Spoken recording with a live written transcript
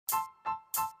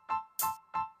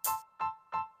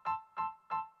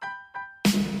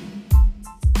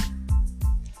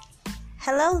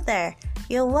Hello there.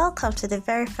 You're welcome to the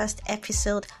very first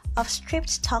episode of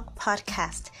Stripped Talk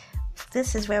Podcast.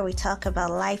 This is where we talk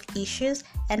about life issues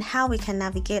and how we can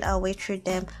navigate our way through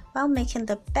them while making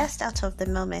the best out of the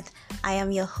moment. I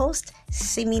am your host,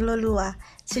 Simi Lolua.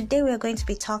 Today we are going to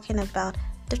be talking about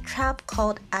the trap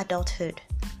called adulthood.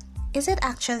 Is it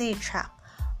actually a trap,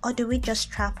 or do we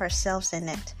just trap ourselves in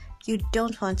it? You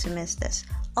don't want to miss this.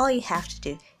 All you have to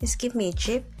do is give me a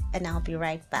chip and I'll be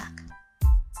right back.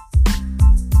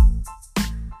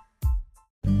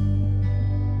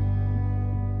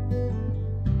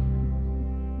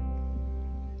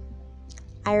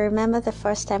 I remember the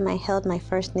first time I held my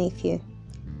first nephew.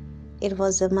 It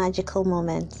was a magical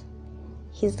moment.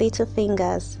 His little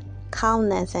fingers,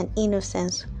 calmness and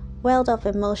innocence welled up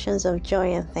emotions of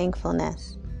joy and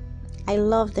thankfulness. I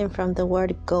loved him from the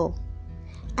word go.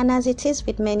 And as it is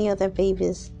with many other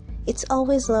babies, it's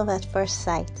always love at first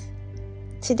sight.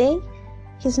 Today,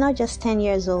 he's not just 10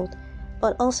 years old,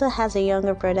 but also has a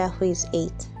younger brother who is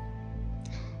 8.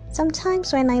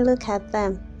 Sometimes when I look at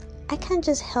them, I can't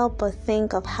just help but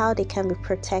think of how they can be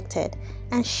protected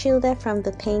and shielded from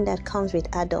the pain that comes with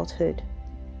adulthood.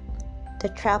 The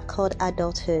trap called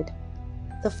adulthood,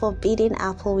 the forbidden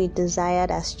apple we desired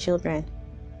as children.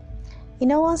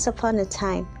 Once upon a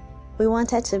time, we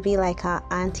wanted to be like our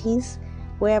aunties,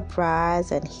 wear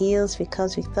bras and heels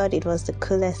because we thought it was the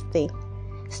coolest thing,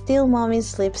 steal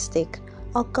mommy's lipstick,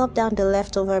 or gulp down the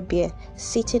leftover beer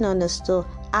sitting on the stool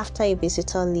after a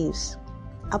visitor leaves.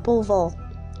 Above all,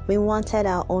 we wanted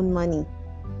our own money.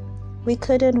 We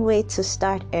couldn't wait to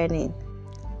start earning.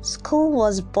 School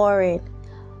was boring,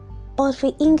 but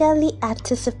we eagerly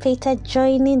anticipated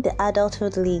joining the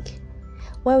adulthood league,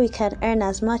 where we can earn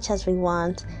as much as we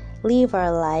want, live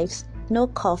our lives, no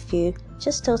curfew,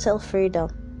 just total freedom.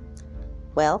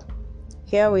 Well,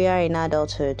 here we are in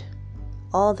adulthood.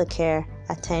 All the care,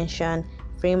 attention,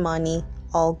 free money,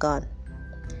 all gone.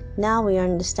 Now we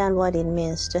understand what it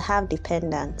means to have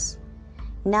dependents.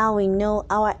 Now we know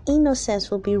our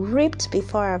innocence will be ripped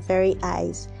before our very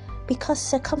eyes because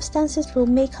circumstances will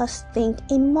make us think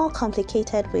in more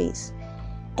complicated ways.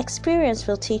 Experience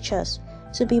will teach us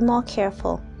to be more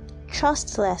careful,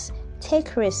 trust less,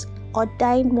 take risks, or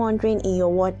die wondering in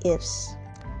your what-ifs.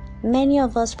 Many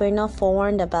of us were not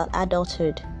forewarned about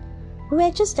adulthood. We were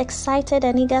just excited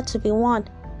and eager to be one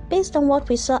based on what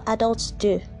we saw adults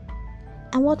do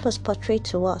and what was portrayed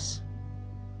to us.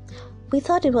 We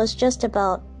thought it was just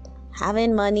about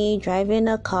having money, driving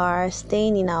a car,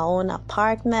 staying in our own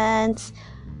apartments,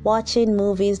 watching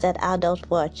movies that adults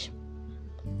watch.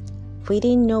 We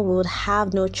didn't know we would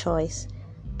have no choice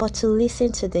but to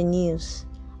listen to the news,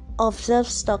 observe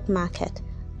stock market,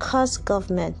 curse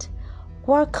government,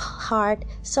 work hard,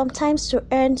 sometimes to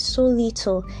earn so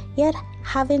little, yet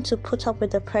having to put up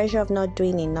with the pressure of not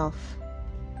doing enough.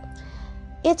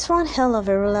 It's one hell of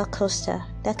a roller coaster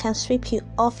that can sweep you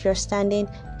off your standing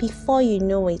before you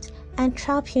know it and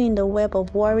trap you in the web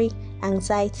of worry,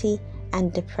 anxiety,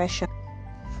 and depression.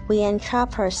 We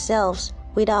entrap ourselves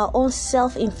with our own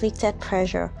self-inflicted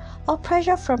pressure or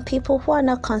pressure from people who are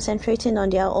not concentrating on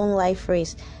their own life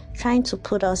race, trying to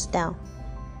put us down.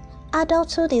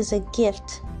 Adulthood is a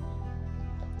gift.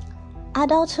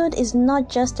 Adulthood is not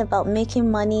just about making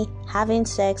money, having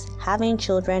sex, having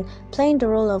children, playing the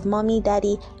role of mommy,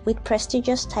 daddy with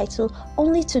prestigious title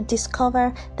only to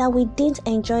discover that we didn't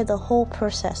enjoy the whole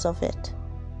process of it.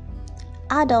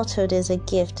 Adulthood is a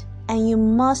gift and you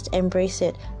must embrace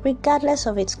it regardless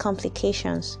of its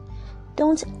complications.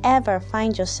 Don't ever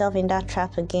find yourself in that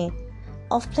trap again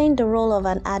of playing the role of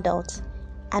an adult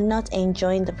and not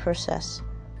enjoying the process.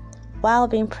 While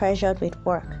being pressured with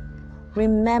work,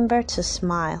 remember to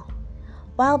smile.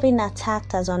 While being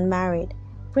attacked as unmarried,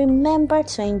 remember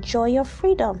to enjoy your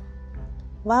freedom.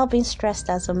 While being stressed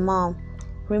as a mom,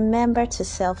 remember to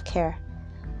self-care.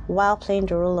 While playing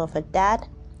the role of a dad,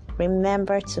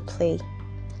 remember to play.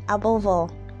 Above all,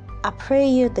 I pray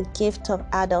you the gift of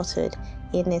adulthood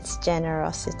in its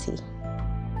generosity.